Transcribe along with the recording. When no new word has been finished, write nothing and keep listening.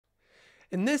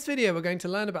In this video, we're going to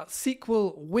learn about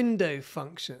SQL window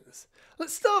functions.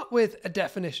 Let's start with a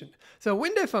definition. So a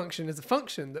window function is a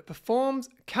function that performs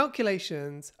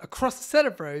calculations across a set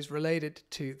of rows related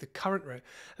to the current row.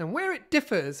 And where it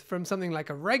differs from something like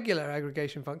a regular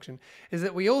aggregation function is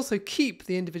that we also keep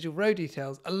the individual row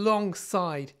details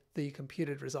alongside the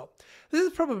computed result. This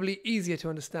is probably easier to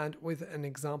understand with an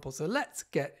example, so let's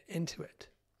get into it.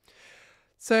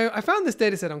 So I found this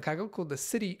dataset on Kaggle called the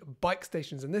City Bike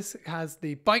Stations, and this has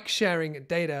the bike sharing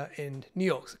data in New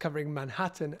York, so covering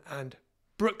Manhattan and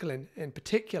Brooklyn in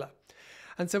particular.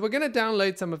 And so we're going to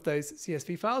download some of those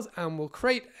CSV files, and we'll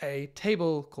create a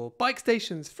table called bike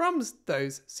stations from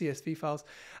those CSV files.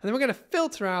 And then we're going to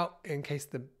filter out in case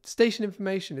the station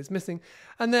information is missing.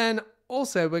 And then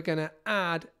also we're going to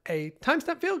add a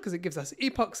timestamp field because it gives us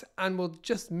epochs, and we'll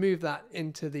just move that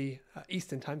into the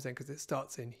Eastern time zone because it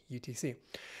starts in UTC.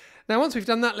 Now, once we've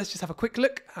done that, let's just have a quick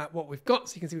look at what we've got.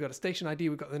 So you can see we've got a station ID,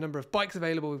 we've got the number of bikes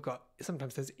available, we've got,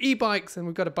 sometimes there's e-bikes, and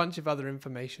we've got a bunch of other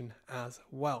information as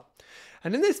well.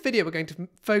 And in this video, we're going to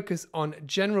focus on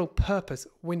general purpose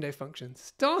window functions,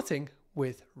 starting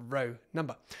with row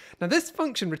number. Now this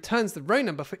function returns the row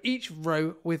number for each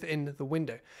row within the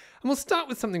window. And we'll start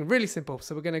with something really simple.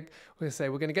 So we're going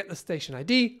to get the station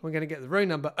ID, we're going to get the row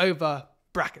number over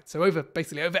brackets. So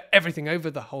basically over everything,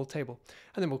 over the whole table.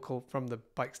 And then we'll call from the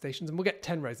bike stations and we'll get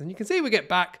 10 rows. And you can see we get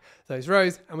back those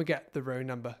rows and we get the row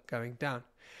number going down.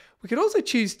 We could also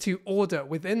choose to order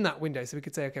within that window. So we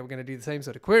could say, okay, we're going to do the same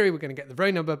sort of query. We're going to get the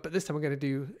row number, but this time we're going to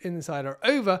do inside or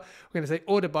over. We're going to say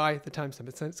order by the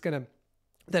timestamp. So it's going to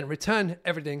then return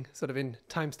everything sort of in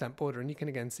timestamp order. And you can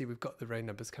again see we've got the row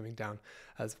numbers coming down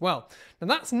as well. Now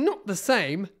that's not the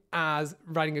same as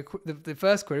writing the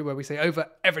first query where we say over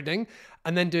everything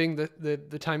and then doing the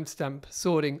timestamp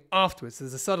sorting afterwards.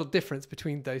 There's a subtle difference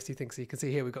between those two things. So you can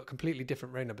see here we've got completely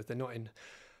different row numbers. They're not in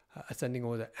ascending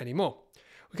order anymore.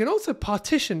 We can also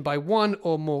partition by one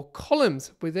or more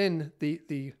columns within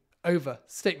the over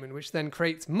statement, which then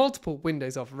creates multiple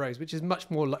windows of rows, which is much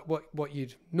more like what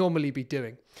you'd normally be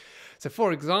doing. So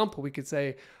for example, we could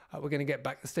say we're going to get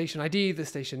back the station ID, the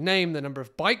station name, the number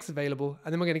of bikes available,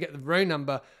 and then we're going to get the row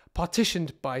number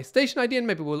partitioned by station ID, and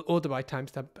maybe we'll order by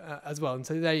timestamp as well. And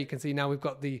so there you can see now we've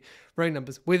got the row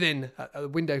numbers within a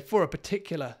window for a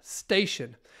particular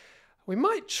station. We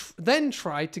might then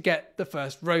try to get the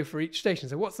first row for each station.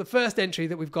 So what's the first entry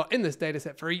that we've got in this data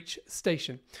set for each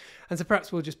station? And so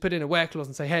perhaps we'll just put in a where clause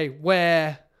and say, hey,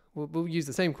 where, we'll use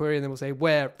the same query and then we'll say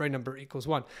where row number equals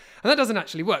 1. And that doesn't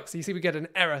actually work. So you see we get an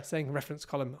error saying reference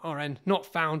column RN not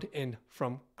found in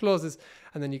from clauses.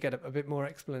 And then you get a bit more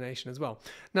explanation as well.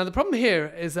 Now the problem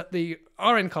here is that the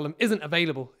RN column isn't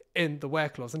available in the where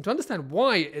clause. And to understand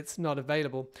why it's not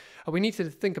available, we need to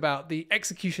think about the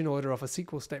execution order of a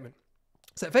SQL statement.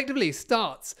 So effectively it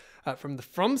starts from the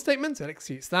from statement, so it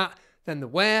executes that, then the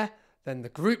where, then the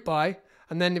group by,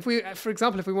 and then if we, for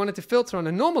example, if we wanted to filter on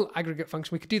a normal aggregate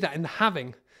function, we could do that in the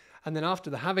having, and then after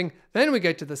the having, then we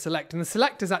go to the select, and the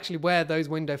select is actually where those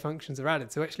window functions are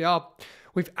added. So actually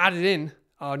we've added in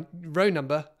our row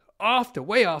number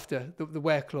way after the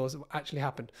where clause actually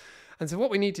happened. And so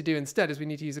what we need to do instead is we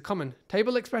need to use a common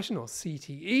table expression, or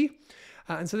CTE,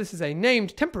 and so this is a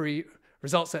named temporary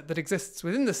result set that exists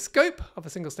within the scope of a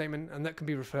single statement and that can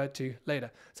be referred to later.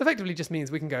 So effectively just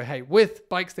means we can go, hey, with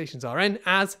bike stations RN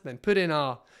as, then put in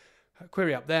our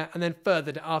query up there, and then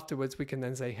further afterwards we can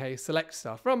then say, hey, select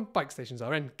star from bike stations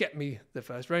RN, get me the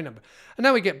first row number. And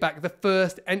now we get back the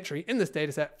first entry in this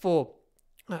data set for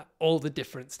all the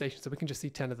different stations. So we can just see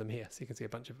 10 of them here. So you can see a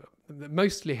bunch of them that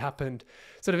mostly happened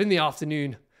sort of in the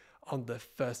afternoon on the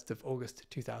 1st of August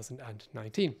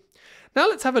 2019. Now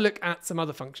let's have a look at some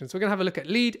other functions. We're going to have a look at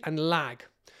lead and lag.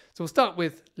 So we'll start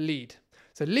with lead.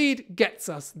 So lead gets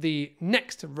us the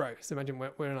next row. So imagine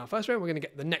we're in our first row, we're going to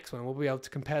get the next one. We'll be able to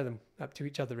compare them up to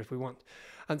each other if we want.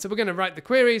 And so we're going to write the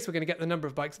query. So we're going to get the number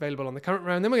of bikes available on the current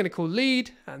row. And then we're going to call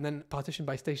lead and then partition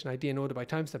by station ID and order by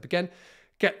timestamp again.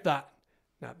 Get that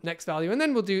next value, and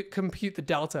then we'll compute the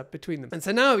delta between them. And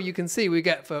so now you can see we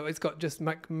get it's got just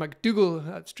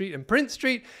McDougall Street and Prince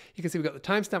Street. You can see we've got the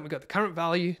timestamp, we've got the current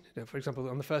value, for example,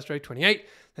 on the first row, 28,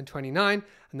 then 29,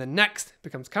 and then next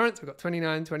becomes current. So we've got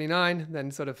 29, 29, then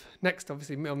sort of next,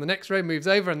 obviously on the next row moves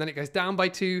over, and then it goes down by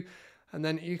 2, and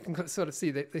then you can sort of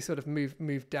see that they sort of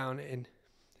move down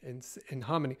in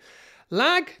harmony.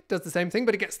 Lag does the same thing,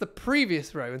 but it gets the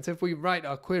previous row. And so if we write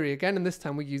our query again, and this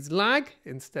time we use lag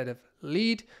instead of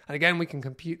lead, and again, we can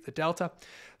compute the delta.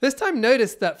 This time,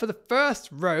 notice that for the first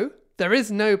row, there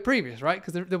is no previous, right?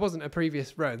 Because there wasn't a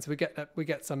previous row. And so we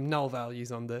get some null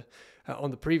values on the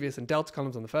previous and delta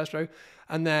columns on the first row.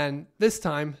 And then this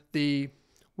time,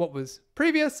 what was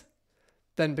previous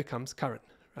then becomes current,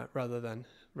 right? rather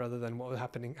than what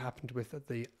happened with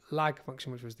the lag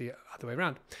function, which was the other way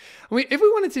around. And if we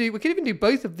wanted to, we could even do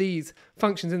both of these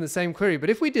functions in the same query. But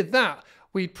if we did that,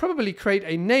 we'd probably create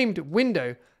a named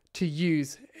window to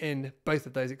use in both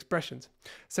of those expressions.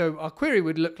 So our query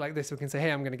would look like this. We can say,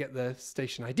 hey, I'm going to get the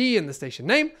station ID and the station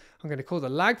name. I'm going to call the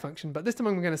lag function, but this time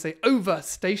I'm going to say over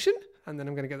station, and then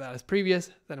I'm going to get that as previous.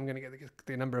 Then I'm going to get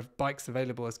the number of bikes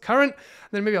available as current.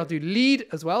 And then maybe I'll do lead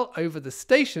as well over the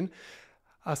station.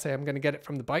 I'll say I'm going to get it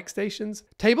from the bike stations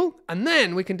table, and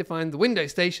then we can define the window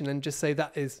station and just say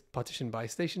that is partition by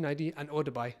station ID and order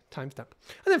by timestamp.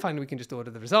 And then finally we can just order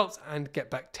the results and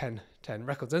get back 10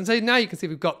 records. And so now you can see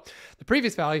we've got the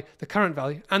previous value, the current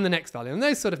value, and the next value, and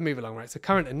those sort of move along, right? So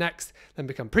current and next then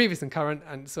become previous and current,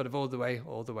 and sort of all the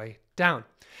way down.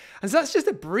 And so that's just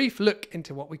a brief look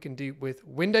into what we can do with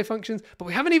window functions, but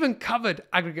we haven't even covered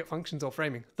aggregate functions or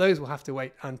framing. Those will have to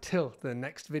wait until the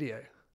next video.